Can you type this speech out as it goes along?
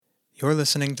You're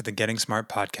listening to the Getting Smart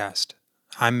podcast.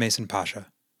 I'm Mason Pasha.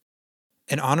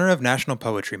 In honor of National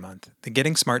Poetry Month, the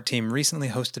Getting Smart team recently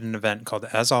hosted an event called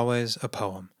As Always, a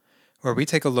Poem, where we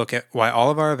take a look at why all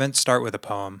of our events start with a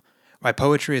poem, why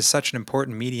poetry is such an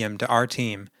important medium to our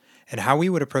team, and how we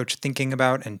would approach thinking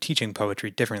about and teaching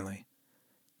poetry differently.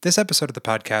 This episode of the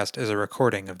podcast is a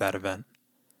recording of that event.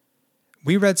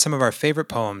 We read some of our favorite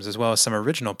poems as well as some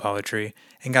original poetry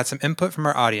and got some input from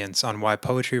our audience on why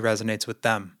poetry resonates with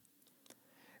them.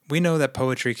 We know that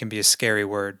poetry can be a scary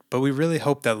word, but we really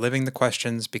hope that living the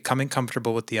questions, becoming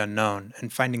comfortable with the unknown,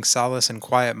 and finding solace in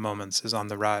quiet moments is on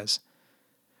the rise.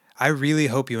 I really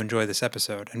hope you enjoy this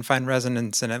episode and find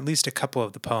resonance in at least a couple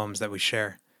of the poems that we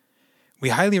share. We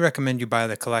highly recommend you buy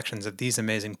the collections of these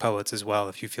amazing poets as well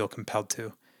if you feel compelled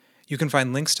to. You can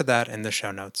find links to that in the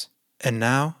show notes. And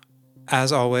now,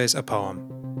 as always, a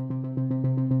poem.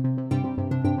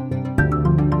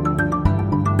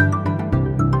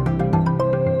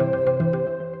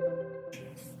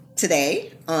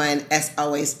 Today on As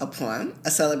Always a Poem, a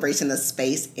celebration of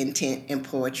space, intent, and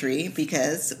poetry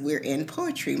because we're in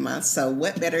Poetry Month. So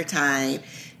what better time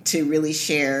to really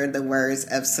share the words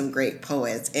of some great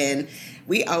poets? And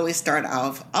we always start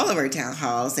off all of our town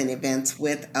halls and events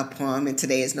with a poem, and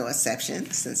today is no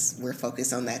exception since we're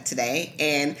focused on that today.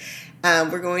 And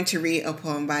we're going to read a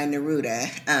poem by Neruda.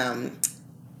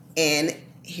 And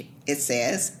it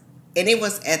says, "And it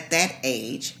was at that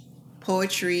age,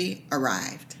 poetry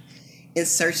arrived in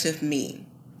search of me.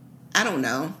 I don't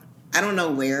know. I don't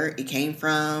know where it came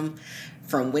from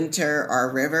winter or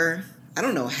a river. I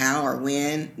don't know how or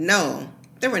when. No,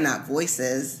 there were not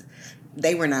voices.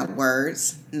 They were not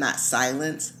words, not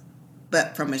silence,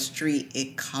 but from a street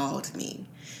it called me.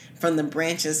 From the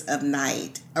branches of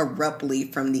night,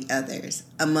 abruptly from the others,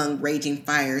 among raging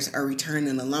fires or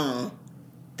returning alone.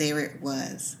 There it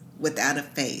was, without a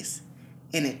face,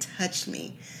 and it touched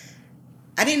me.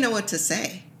 I didn't know what to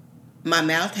say. My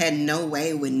mouth had no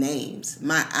way with names.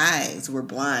 My eyes were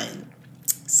blind.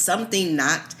 Something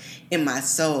knocked in my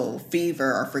soul,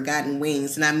 fever or forgotten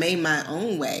wings, and I made my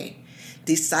own way,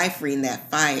 deciphering that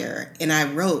fire, and I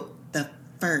wrote the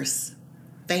first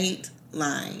faint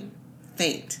line,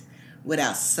 faint,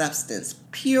 without substance,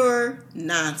 pure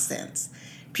nonsense,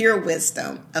 pure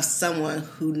wisdom of someone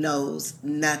who knows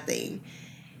nothing.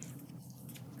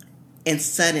 And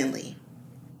suddenly,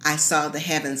 I saw the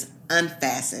heavens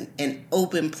unfastened and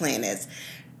open planets,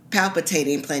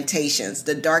 palpitating plantations,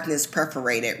 the darkness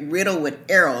perforated, riddled with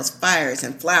arrows, fires,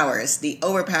 and flowers, the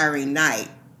overpowering night,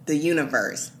 the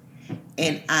universe.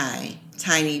 And I,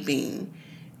 tiny being,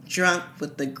 drunk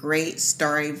with the great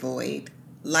starry void,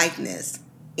 likeness,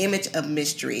 image of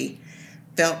mystery,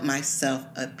 felt myself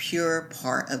a pure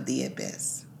part of the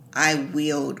abyss. I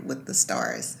wheeled with the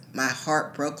stars. My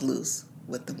heart broke loose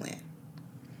with the wind."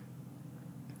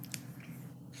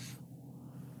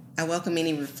 I welcome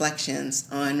any reflections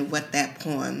on what that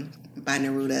poem by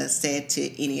Neruda said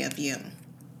to any of you.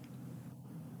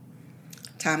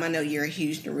 Tom, I know you're a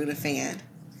huge Neruda fan.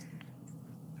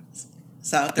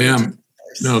 So I am.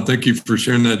 No, thank you for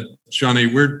sharing that, Shawnee.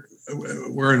 Where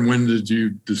and when did you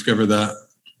discover that?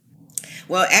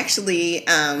 Well, actually,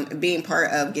 being part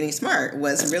of Getting Smart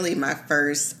was really my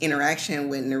first interaction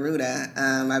with Neruda.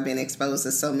 I've been exposed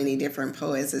to so many different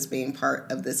poets as being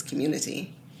part of this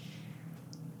community.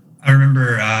 I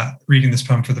remember reading this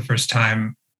poem for the first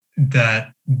time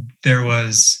that there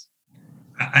was,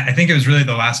 I think it was really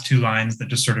the last two lines that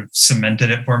just sort of cemented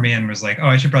it for me and was like, oh,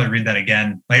 I should probably read that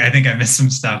again. Like, I think I missed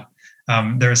some stuff.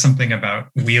 There was something about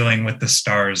wheeling with the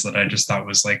stars that I just thought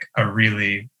was like a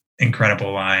really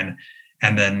incredible line.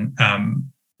 And then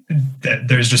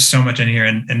there's just so much in here.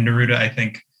 And Neruda, I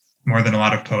think, more than a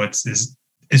lot of poets,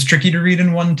 is tricky to read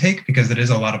in one take because it is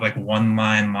a lot of like one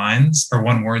line lines or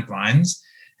one word lines.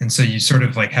 And so you sort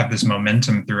of like have this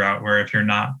momentum throughout where if you're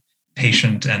not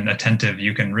patient and attentive,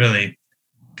 you can really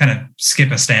kind of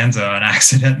skip a stanza on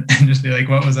accident and just be like,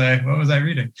 what was I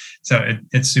reading? So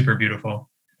it's super beautiful.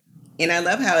 And I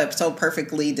love how it so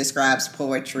perfectly describes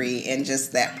poetry and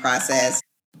just that process.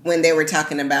 When they were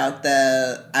talking about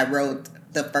I wrote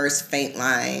the first faint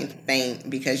line, faint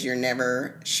because you're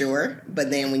never sure. But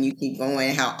then when you keep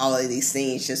going, how all of these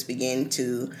things just begin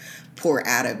to pour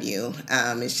out of you.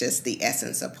 It's just the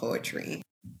essence of poetry.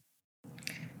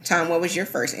 Tom, what was your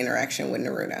first interaction with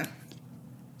Neruda?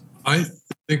 I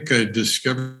think I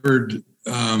discovered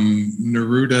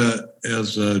Neruda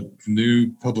as a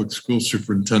new public school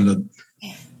superintendent.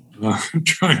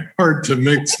 Trying hard to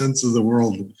make sense of the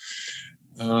world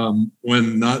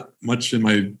when not much in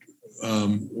my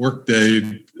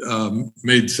workday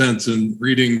made sense, and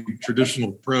reading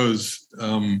traditional prose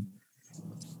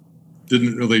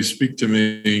didn't really speak to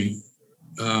me.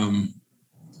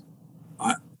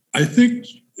 I think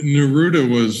Neruda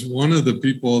was one of the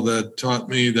people that taught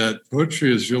me that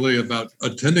poetry is really about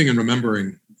attending and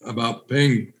remembering, about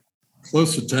paying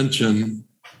close attention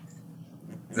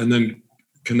and then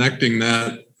connecting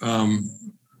that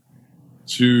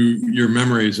to your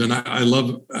memories. And I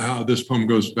love how this poem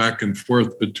goes back and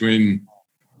forth between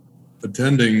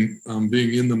attending,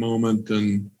 being in the moment,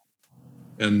 and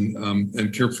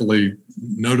carefully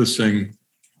noticing,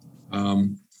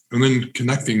 and then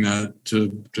connecting that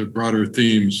to broader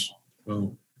themes.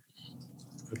 So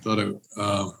I thought it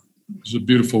was a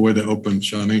beautiful way to open,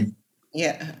 Shani.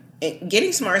 Yeah.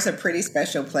 Getting Smart is a pretty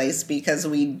special place because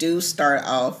we do start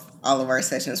off all of our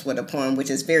sessions with a poem,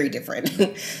 which is very different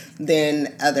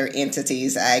than other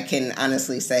entities. I can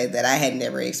honestly say that I had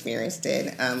never experienced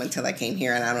it until I came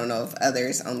here, and I don't know if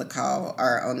others on the call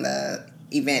or on the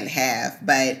event have,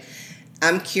 but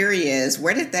I'm curious,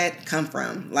 where did that come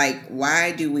from? Like,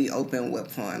 why do we open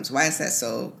with poems? Why is that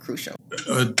so crucial?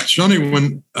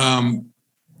 Shani,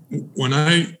 when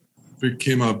I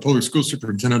became a public school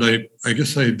superintendent, I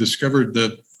guess I discovered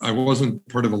that I wasn't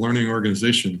part of a learning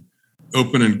organization,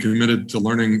 open and committed to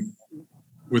learning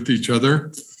with each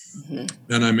other. Mm-hmm.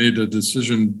 And I made a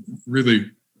decision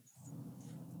really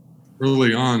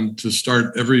early on to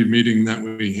start every meeting that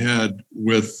we had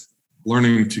with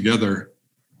learning together.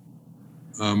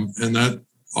 And that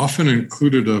often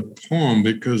included a poem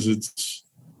because it's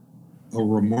a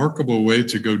remarkable way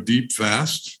to go deep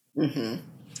fast. Mm-hmm.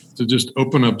 To just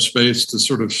open up space to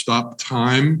sort of stop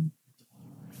time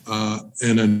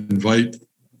and invite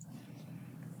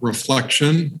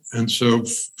reflection. And so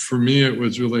for me, it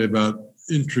was really about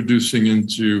introducing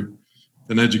into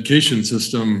an education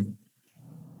system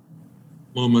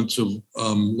moments of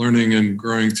learning and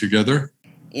growing together.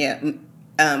 Yeah,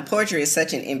 poetry is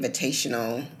such an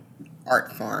invitational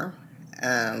art form.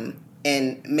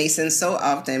 And Mason, so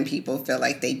often people feel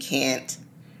like they can't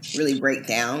really break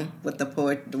down what the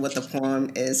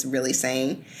poem is really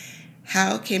saying.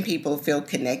 How can people feel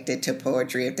connected to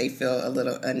poetry if they feel a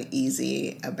little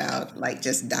uneasy about like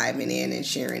just diving in and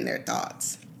sharing their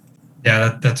thoughts?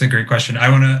 Yeah, that's a great question. I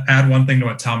want to add one thing to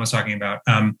what Tom was talking about.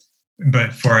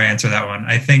 But before I answer that one,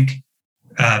 I think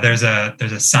there's a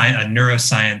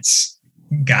neuroscience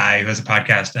guy who has a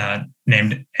podcast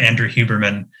named Andrew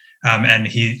Huberman, and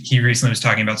he recently was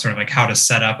talking about sort of like how to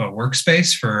set up a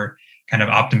workspace for kind of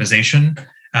optimization.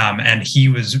 And he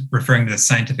was referring to the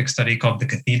scientific study called the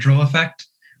cathedral effect,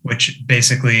 which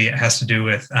basically has to do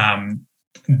with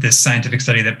this scientific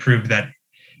study that proved that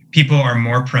people are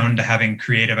more prone to having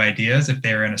creative ideas if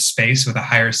they're in a space with a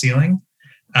higher ceiling,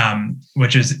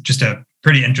 which is just a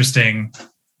pretty interesting,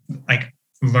 like,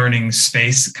 learning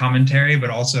space commentary. But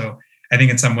also, I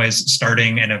think in some ways,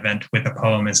 starting an event with a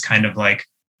poem is kind of like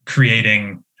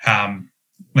creating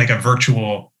like a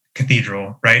virtual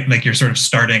cathedral, right? Like you're sort of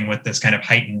starting with this kind of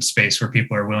heightened space where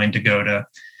people are willing to go to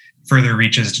further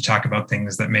reaches to talk about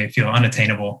things that may feel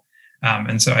unattainable.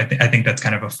 And so I think that's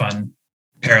kind of a fun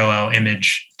parallel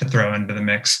image to throw into the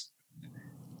mix.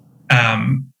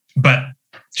 But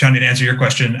Shani, to answer your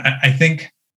question, I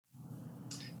think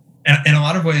in a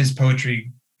lot of ways,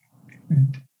 poetry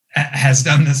has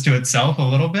done this to itself a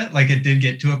little bit. Like it did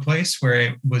get to a place where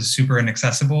it was super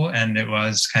inaccessible and it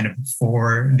was kind of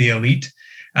for the elite.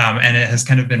 And it has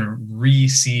kind of been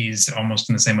re-seized almost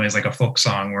in the same way as like a folk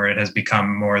song, where it has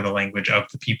become more the language of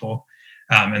the people.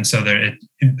 And so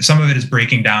some of it is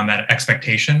breaking down that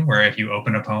expectation where if you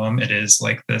open a poem, it is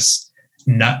like this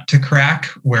nut to crack,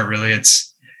 where really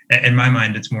it's, in my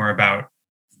mind, it's more about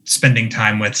spending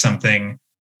time with something,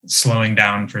 slowing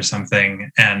down for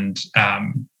something, and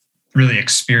really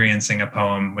experiencing a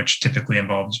poem, which typically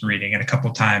involves reading it a couple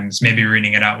times, maybe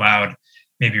reading it out loud,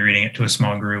 maybe reading it to a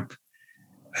small group.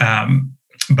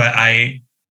 But I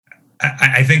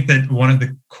think that one of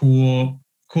the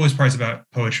coolest parts about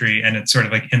poetry, and it's sort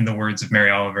of like in the words of Mary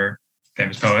Oliver,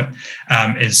 famous poet,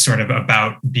 is sort of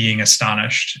about being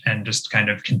astonished and just kind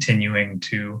of continuing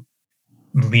to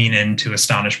lean into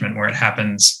astonishment where it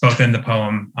happens both in the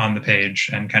poem, on the page,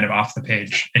 and kind of off the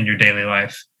page in your daily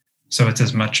life. So it's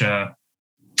as much a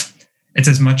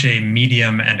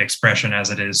medium and expression as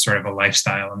it is sort of a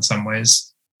lifestyle in some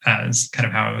ways. Is kind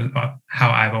of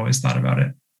how I've always thought about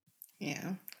it.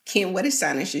 Yeah. Ken, what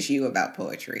astonishes you about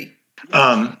poetry?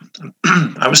 I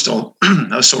was still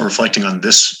reflecting on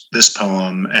this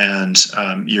poem and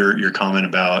your comment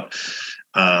about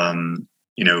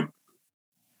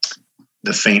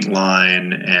the faint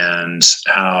line and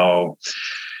how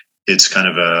it's kind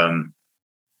of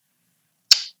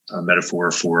a metaphor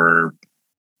for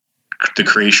the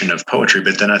creation of poetry.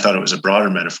 But then I thought it was a broader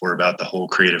metaphor about the whole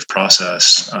creative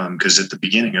process. Because at the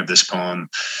beginning of this poem,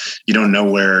 you don't know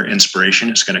where inspiration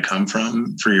is going to come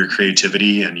from for your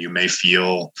creativity. And you may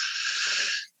feel,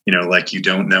 like you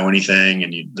don't know anything,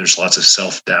 and there's lots of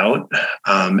self-doubt.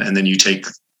 And then you take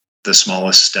the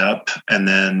smallest step, and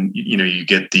then, you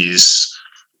get these,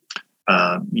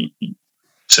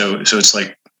 so it's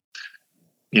like,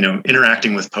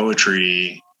 interacting with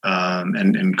poetry,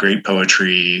 and great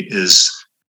poetry is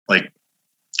like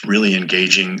really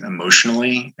engaging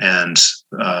emotionally, and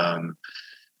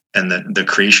the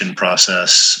creation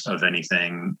process of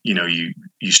anything,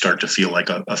 you start to feel like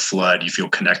a flood. You feel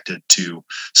connected to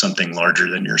something larger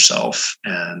than yourself,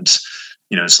 and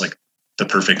it's like the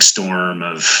perfect storm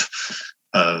of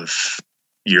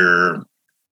your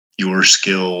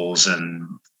skills and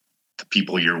the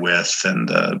people you're with and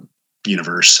the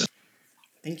universe.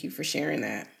 Thank you for sharing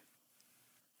that.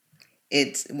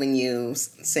 It's when you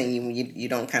sing, you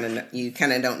kind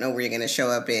of don't know where you're going to show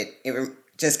up. It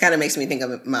just kind of makes me think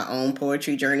of my own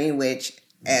poetry journey, which,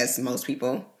 as most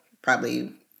people,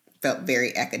 probably felt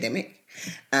very academic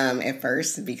at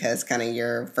first, because kind of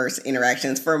your first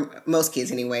interactions, for most kids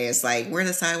anyway, it's like where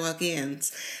the sidewalk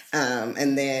ends,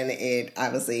 and then it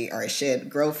obviously, or it should,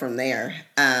 grow from there.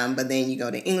 But then you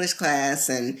go to English class,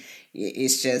 and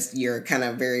it's just, you're kind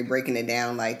of very breaking it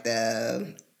down, like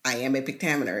the iambic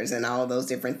pentameters and all those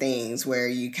different things, where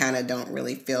you kind of don't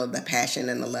really feel the passion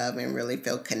and the love and really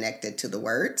feel connected to the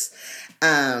words.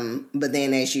 But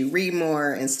then as you read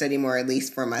more and study more, at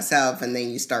least for myself, and then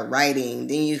you start writing,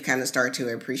 then you kind of start to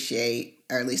appreciate,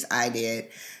 or at least I did,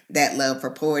 that love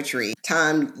for poetry.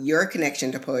 Tom, your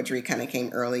connection to poetry kind of came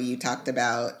early. You talked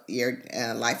about your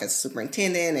life as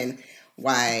superintendent and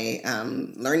why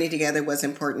learning together was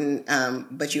important,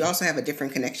 but you also have a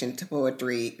different connection to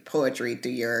poetry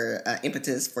through your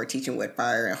impetus for teaching with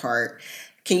fire at heart.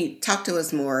 Can you talk to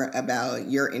us more about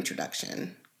your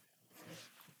introduction?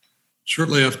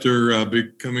 Shortly after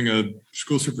becoming a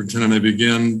school superintendent, I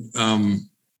began,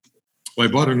 I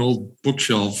bought an old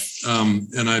bookshelf,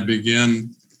 and I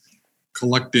began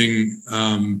collecting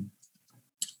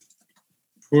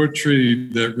poetry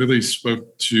that really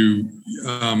spoke to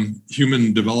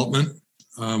human development,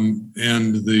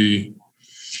 and the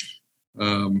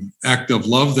act of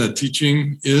love that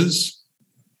teaching is.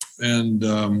 And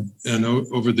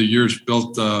over the years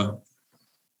built a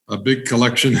big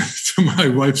collection, to my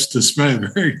wife's dismay,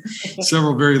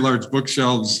 several very large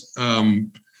bookshelves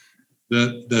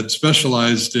that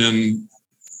specialized in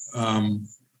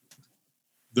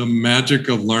the magic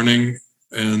of learning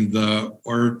and the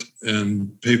art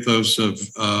and pathos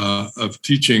of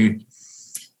teaching.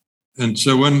 And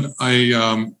so when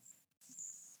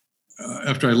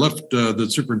after I left the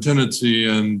superintendency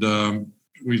and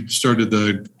we started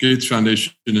the Gates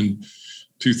Foundation in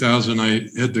 2000, I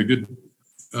had the good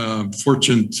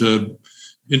fortune to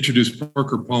introduce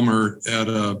Parker Palmer at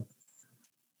a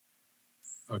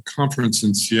conference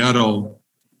in Seattle.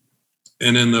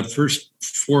 And in the first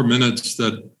 4 minutes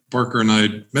that Parker and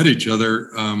I met each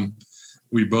other,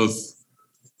 we both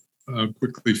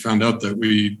quickly found out that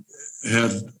we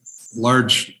had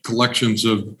large collections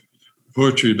of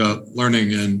poetry about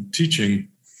learning and teaching.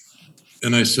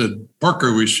 And I said,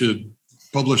 Parker, we should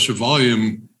publish a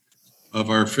volume of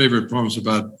our favorite poems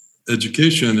about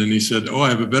education. And he said, I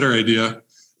have a better idea.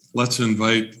 Let's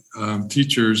invite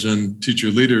teachers and teacher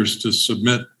leaders to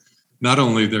submit not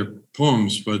only their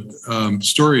poems, but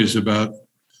stories about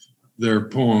their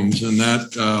poems. And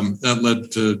that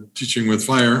led to Teaching with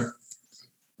Fire,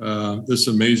 this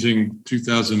amazing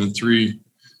 2003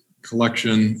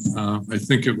 collection. I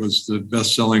think it was the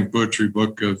best-selling poetry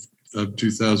book of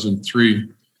 2003.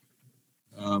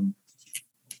 And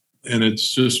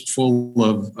it's just full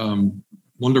of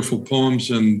wonderful poems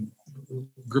and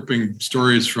gripping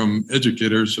stories from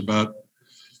educators about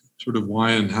sort of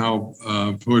why and how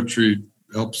poetry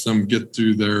helps them get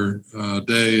through their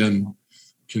day and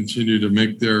continue to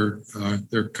make their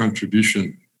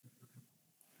contribution.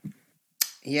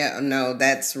 Yeah, no,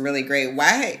 that's really great.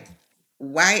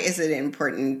 Why is it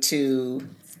important to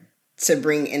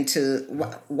bring into,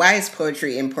 why is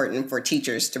poetry important for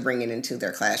teachers to bring it into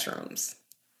their classrooms,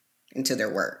 into their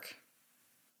work?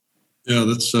 Yeah,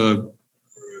 that's a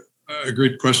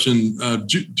great question.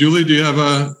 Julie, do you have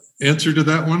an answer to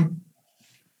that one?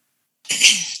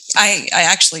 I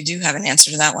actually do have an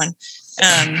answer to that one.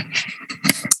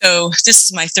 So this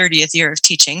is my 30th year of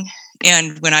teaching.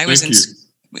 And when I was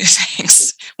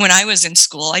Thanks. When I was in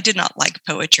school, I did not like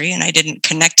poetry and I didn't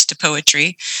connect to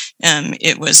poetry.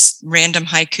 It was random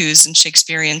haikus and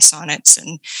Shakespearean sonnets,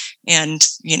 and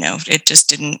it just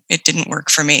didn't work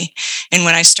for me. And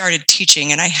when I started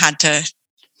teaching, and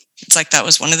it's like that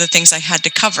was one of the things I had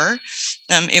to cover.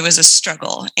 It was a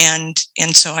struggle, and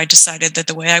so I decided that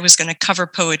the way I was going to cover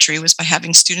poetry was by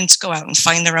having students go out and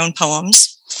find their own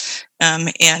poems,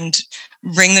 and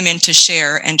bring them in to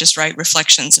share and just write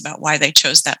reflections about why they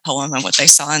chose that poem and what they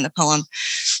saw in the poem.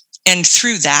 And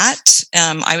through that,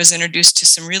 I was introduced to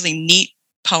some really neat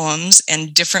poems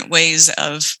and different ways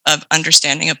of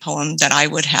understanding a poem that I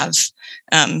would have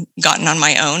gotten on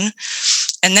my own.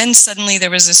 And then suddenly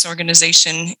there was this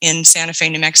organization in Santa Fe,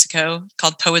 New Mexico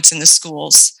called Poets in the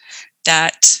Schools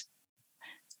that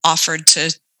offered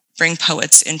to bring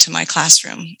poets into my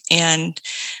classroom. And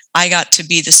I got to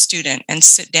be the student and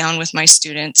sit down with my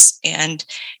students and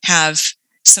have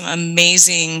some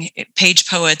amazing page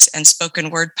poets and spoken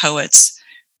word poets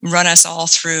run us all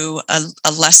through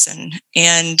a lesson.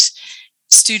 And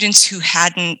students who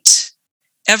hadn't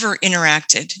ever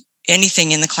interacted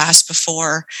anything in the class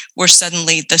before were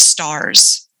suddenly the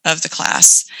stars of the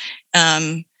class.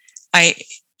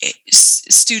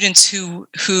 Students who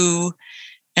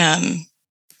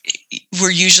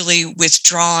were usually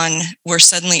withdrawn were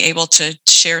suddenly able to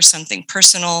share something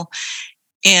personal,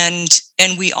 and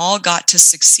we all got to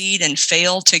succeed and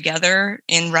fail together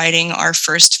in writing our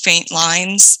first faint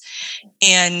lines.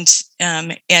 And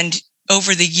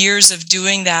over the years of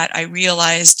doing that, I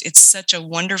realized it's such a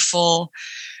wonderful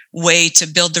way to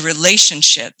build the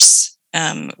relationships,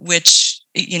 which,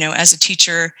 as a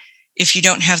teacher, if you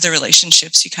don't have the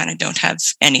relationships, you kind of don't have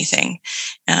anything.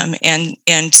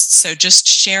 And so just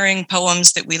sharing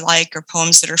poems that we like or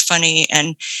poems that are funny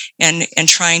and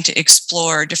trying to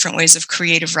explore different ways of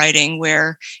creative writing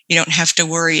where you don't have to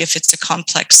worry if it's a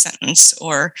complex sentence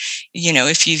or,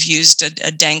 if you've used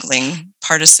a dangling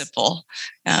participle.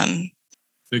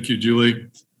 Thank you, Julie.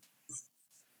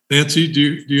 Nancy,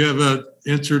 do you have an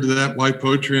answer to that? Why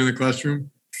poetry in the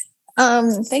classroom?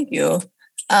 Thank you.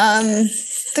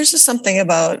 There's just something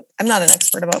about, I'm not an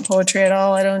expert about poetry at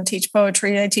all. I don't teach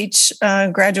poetry. I teach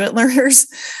graduate learners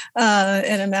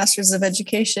in a Master's of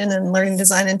Education and Learning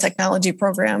Design and Technology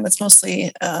program. It's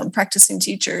mostly practicing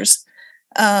teachers.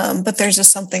 But there's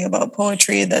just something about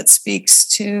poetry that speaks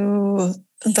to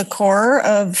the core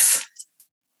of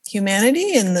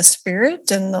humanity and the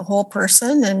spirit and the whole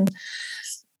person. And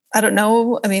I don't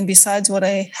know, besides what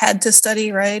I had to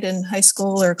study, right, in high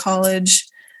school or college,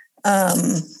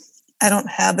 I don't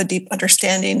have a deep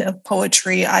understanding of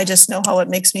poetry. I just know how it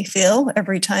makes me feel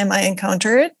every time I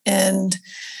encounter it, and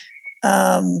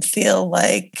feel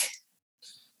like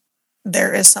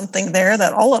there is something there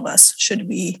that all of us should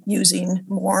be using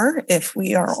more if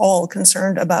we are all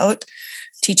concerned about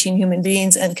teaching human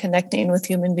beings and connecting with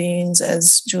human beings,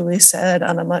 as Julie said,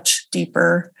 on a much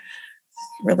deeper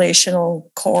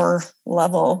relational core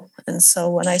level. And so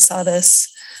when I saw this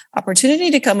opportunity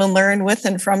to come and learn with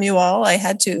and from you all, I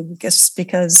had to, just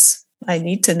because I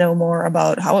need to know more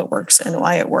about how it works and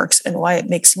why it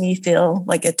makes me feel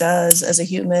like it does as a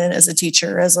human, as a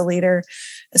teacher, as a leader,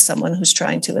 as someone who's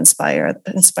trying to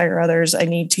inspire others. I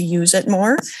need to use it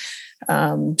more.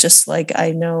 Just like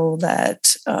I know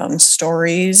that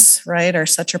stories, right, are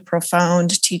such a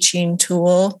profound teaching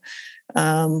tool.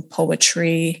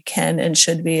 Poetry can and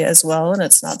should be as well. And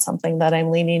it's not something that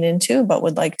I'm leaning into, but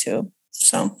would like to.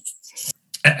 So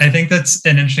I think that's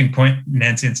an interesting point,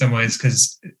 Nancy, in some ways,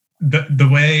 because the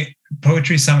way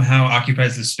poetry somehow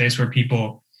occupies this space where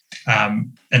people,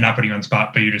 and not putting you on the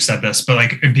spot, but you just said this, but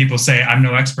like people say, I'm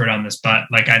no expert on this, but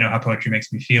like I know how poetry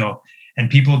makes me feel. And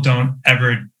people don't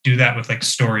ever do that with like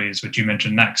stories, which you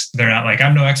mentioned next. They're not like,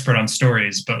 I'm no expert on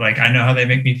stories, but like I know how they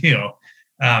make me feel.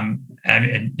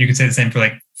 And you could say the same for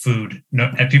like food.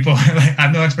 No, and people are like,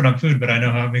 I'm no expert on food, but I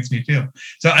know how it makes me feel.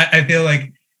 So I feel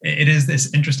like it is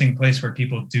this interesting place where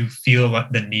people do feel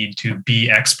the need to be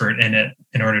expert in it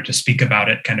in order to speak about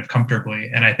it kind of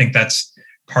comfortably. And I think that's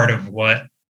part of what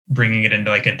bringing it into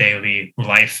like a daily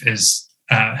life is,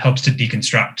 helps to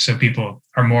deconstruct. So people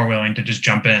are more willing to just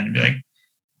jump in and be like,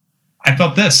 I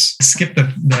felt this, skip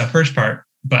the first part,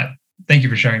 but thank you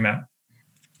for sharing that.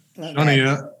 Johnny,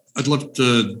 I'd love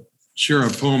to share a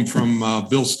poem from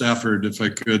Bill Stafford, if I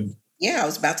could. Yeah, I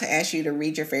was about to ask you to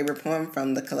read your favorite poem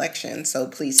from the collection, so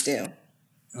please do.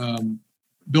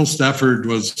 Bill Stafford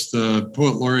was the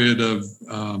poet laureate of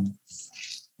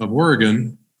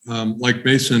Oregon. Like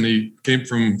Mason, he came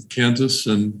from Kansas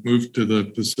and moved to the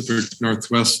Pacific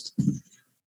Northwest.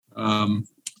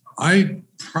 I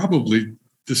probably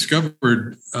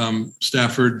discovered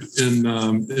Stafford in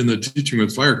the Teaching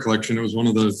with Fire collection. It was one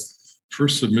of the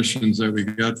first submissions that we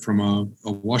got from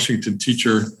a Washington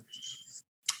teacher.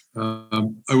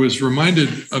 I was reminded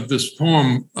of this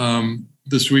poem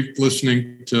this week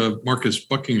listening to Marcus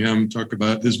Buckingham talk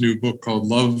about his new book called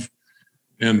Love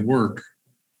and Work.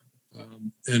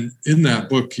 And in that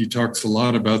book, he talks a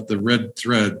lot about the red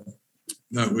thread,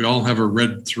 that we all have a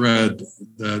red thread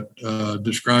that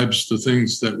describes the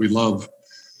things that we love,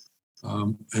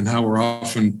 and how we're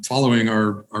often following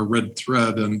our red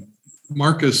thread. And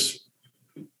Marcus,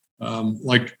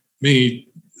 like me,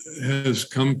 has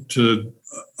come to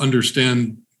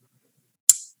understand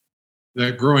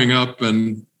that growing up,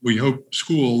 and we hope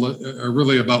school, are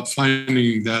really about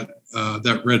finding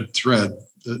that red thread,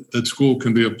 that school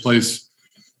can be a place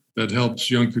that helps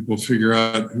young people figure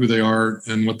out who they are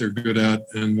and what they're good at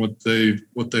and what they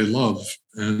love.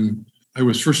 And I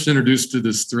was first introduced to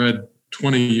this thread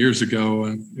 20 years ago,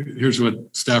 and here's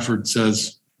what Stafford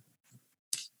says.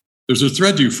 There's a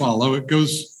thread you follow. It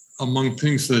goes among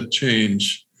things that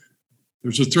change.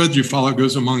 There's a thread you follow. It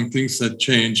goes among things that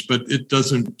change, but it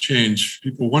doesn't change.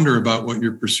 People wonder about what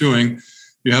you're pursuing.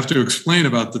 You have to explain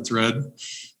about the thread,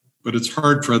 but it's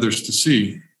hard for others to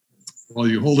see. While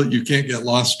you hold it, you can't get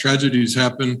lost. Tragedies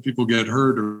happen. People get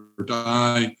hurt or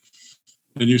die,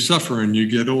 and you suffer and you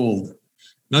get old.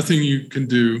 Nothing you can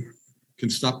do can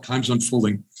stop time's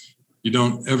unfolding. You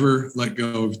don't ever let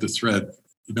go of the thread.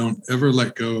 You don't ever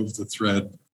let go of the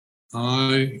thread.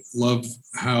 I love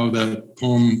how that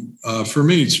poem, for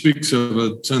me, speaks of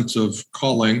a sense of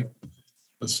calling,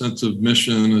 a sense of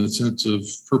mission, a sense of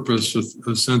purpose,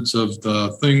 a sense of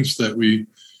the things that we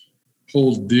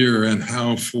hold dear, and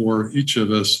how for each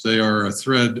of us they are a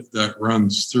thread that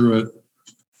runs through it.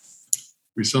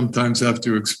 We sometimes have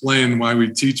to explain why we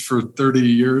teach for 30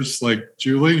 years, like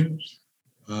Julie.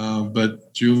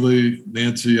 But Julie,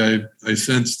 Nancy, I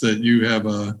sense that you have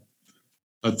a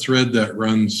thread that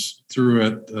runs through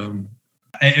it.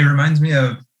 It reminds me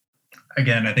of,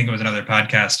 again, I think it was another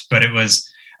podcast, but it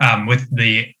was with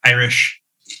the Irish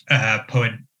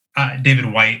poet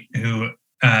David Whyte, who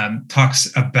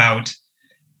talks about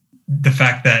the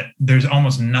fact that there's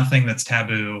almost nothing that's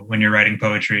taboo when you're writing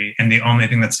poetry, and the only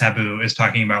thing that's taboo is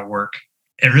talking about work.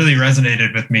 It really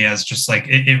resonated with me as just like,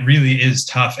 it really is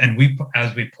tough. And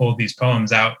as we pulled these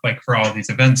poems out, like for all these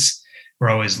events, we're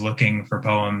always looking for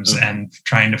poems and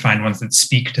trying to find ones that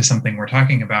speak to something we're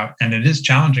talking about. And it is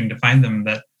challenging to find them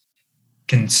that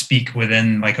can speak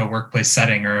within like a workplace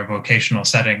setting or a vocational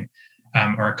setting,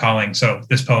 or a calling. So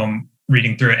this poem,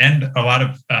 reading through it, and a lot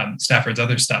of Stafford's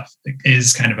other stuff,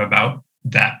 is kind of about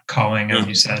that calling, as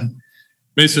you said.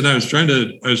 Mason, I was trying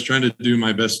to do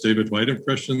my best David Whyte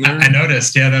impression there. I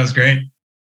noticed. Yeah, that was great.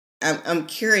 I'm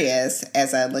curious,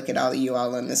 as I look at all of you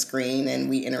all on the screen and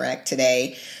we interact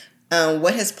today,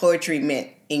 what has poetry meant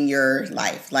in your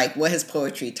life? Like, what has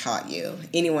poetry taught you?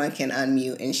 Anyone can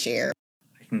unmute and share.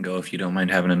 I can go if you don't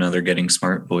mind having another Getting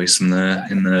Smart voice in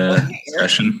the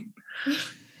session.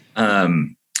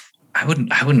 I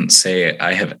wouldn't say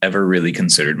I have ever really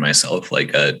considered myself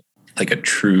like a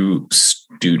true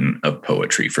student of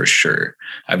poetry, for sure.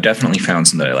 I've definitely found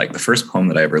some that I like. The first poem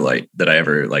that I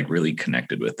ever really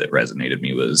connected with, that resonated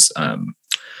me, was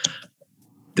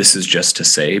This Is Just to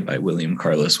Say by William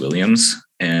Carlos Williams.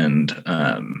 And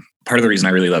part of the reason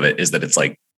I really love it is that it's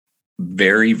like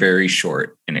very, very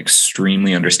short and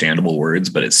extremely understandable words,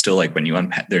 but it's still like, when you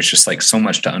unpack, there's just like so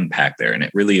much to unpack there. And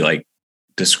it really like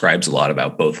describes a lot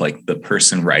about both like the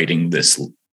person writing this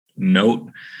note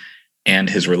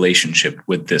and his relationship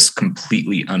with this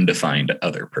completely undefined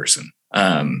other person.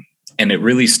 And it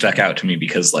really stuck out to me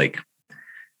because, like,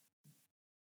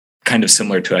 kind of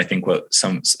similar to, I think, what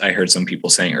I heard some people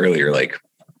saying earlier, like,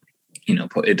 you know,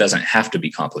 it doesn't have to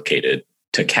be complicated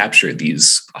to capture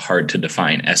these hard to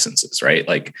define essences, right?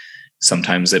 Like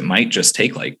sometimes it might just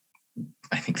take like,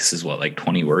 I think this is like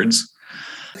 20 words.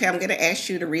 Okay, I'm going to ask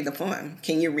you to read the poem.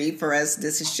 Can you read for us?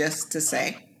 This is just to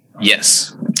say.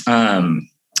 Yes.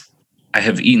 I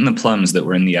have eaten the plums that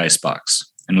were in the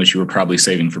icebox and which you were probably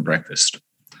saving for breakfast.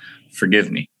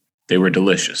 Forgive me. They were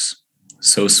delicious.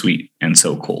 So sweet and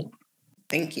so cold.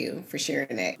 Thank you for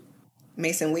sharing that.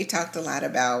 Mason, we talked a lot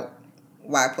about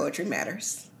why poetry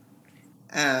matters.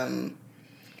 How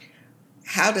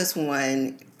does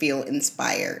one feel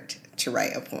inspired to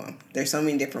write a poem? There's so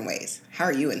many different ways. How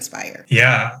are you inspired?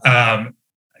 Yeah,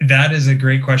 that is a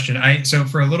great question. So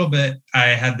for a little bit, I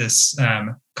had this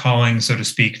calling, so to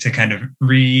speak, to kind of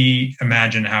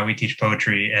reimagine how we teach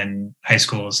poetry in high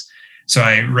schools. So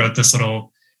I wrote this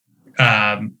little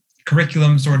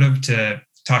curriculum sort of to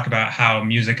talk about how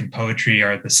music and poetry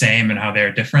are the same and how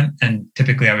they're different. And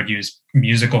typically I would use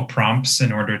musical prompts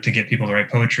in order to get people to write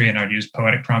poetry, and I would use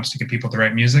poetic prompts to get people to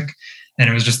write music. And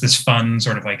it was just this fun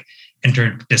sort of like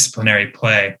interdisciplinary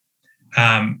play.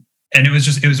 And it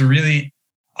was a really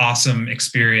awesome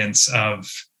experience of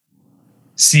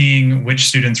seeing which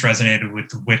students resonated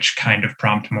with which kind of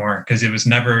prompt more, because it was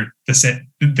never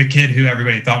the kid who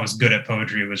everybody thought was good at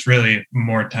poetry was really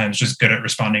more times just good at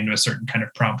responding to a certain kind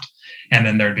of prompt. And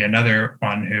then there'd be another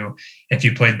one who, if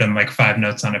you played them like 5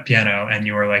 notes on a piano and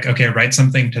you were like, okay, write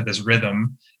something to this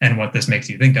rhythm and what this makes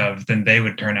you think of, then they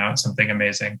would turn out something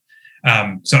amazing.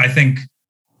 So I think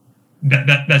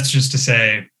that's just to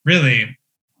say, really,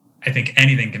 I think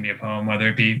anything can be a poem, whether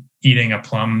it be eating a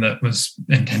plum that was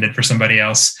intended for somebody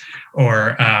else,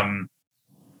 or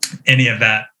any of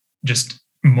that, just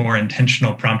more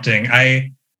intentional prompting.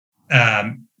 I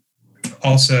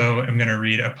also am going to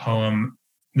read a poem.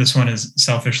 This one is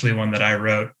selfishly one that I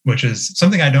wrote, which is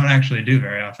something I don't actually do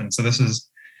very often. So this is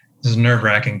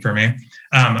nerve-wracking for me.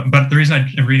 But the reason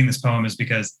I'm reading this poem is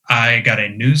because I got a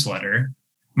newsletter,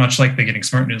 much like the Getting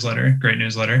Smart newsletter, great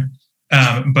newsletter.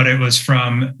 But it was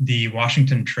from the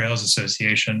Washington Trails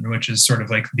Association, which is sort of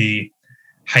like the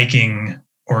hiking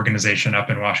organization up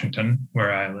in Washington,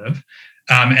 where I live.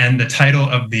 And the title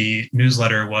of the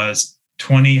newsletter was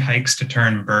 20 Hikes to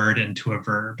Turn Bird into a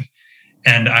Verb.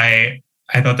 And I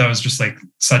thought that was just like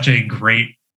such a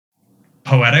great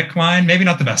poetic line, maybe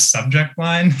not the best subject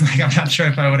line. Like, I'm not sure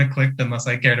if I would have clicked unless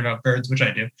I cared about birds, which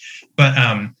I do. But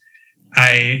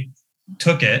I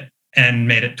took it and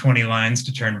made it 20 lines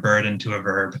to turn bird into a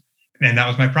verb. And that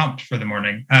was my prompt for the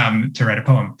morning, to write a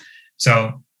poem.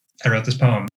 So I wrote this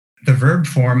poem. The verb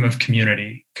form of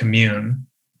community, commune,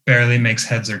 barely makes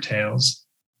heads or tails,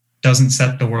 doesn't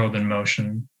set the world in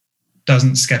motion,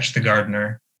 doesn't sketch the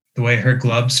gardener, the way her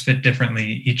gloves fit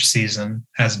differently each season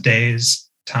as days,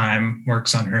 time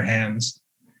works on her hands,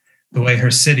 the way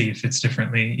her city fits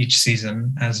differently each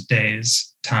season as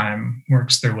days, time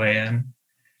works their way in,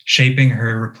 shaping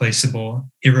her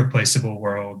irreplaceable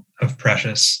world of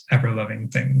precious, ever-loving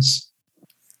things.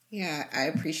 Yeah, I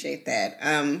appreciate that.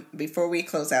 Before we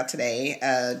close out today,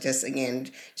 just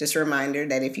a reminder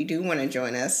that if you do want to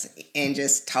join us and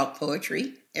just talk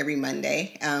poetry every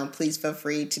Monday, please feel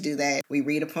free to do that. We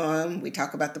read a poem, we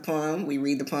talk about the poem, we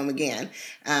read the poem again.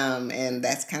 And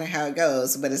that's kind of how it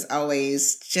goes. But it's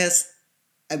always just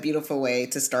a beautiful way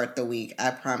to start the week.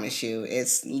 I promise you,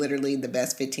 it's literally the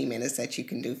best 15 minutes that you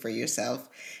can do for yourself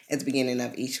at the beginning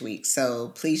of each week.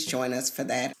 So please join us for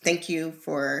that. Thank you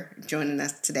for joining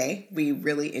us today. We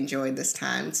really enjoyed this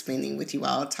time spending with you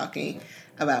all, talking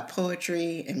about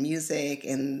poetry and music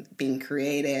and being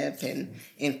creative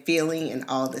and feeling and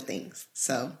all the things.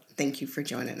 So thank you for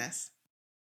joining us.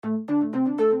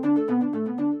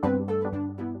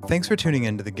 Thanks for tuning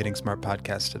in to the Getting Smart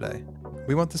podcast today.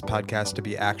 We want this podcast to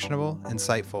be actionable,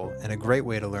 insightful, and a great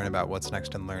way to learn about what's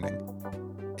next in learning.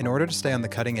 In order to stay on the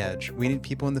cutting edge, we need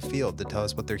people in the field to tell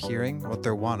us what they're hearing, what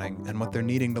they're wanting, and what they're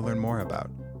needing to learn more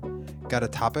about. Got a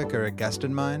topic or a guest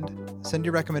in mind? Send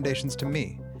your recommendations to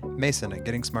me, Mason at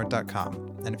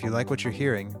gettingsmart.com. And if you like what you're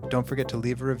hearing, don't forget to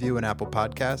leave a review in Apple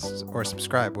Podcasts or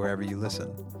subscribe wherever you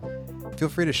listen. Feel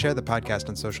free to share the podcast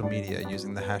on social media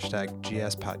using the hashtag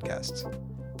GSPodcasts.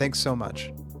 Thanks so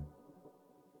much.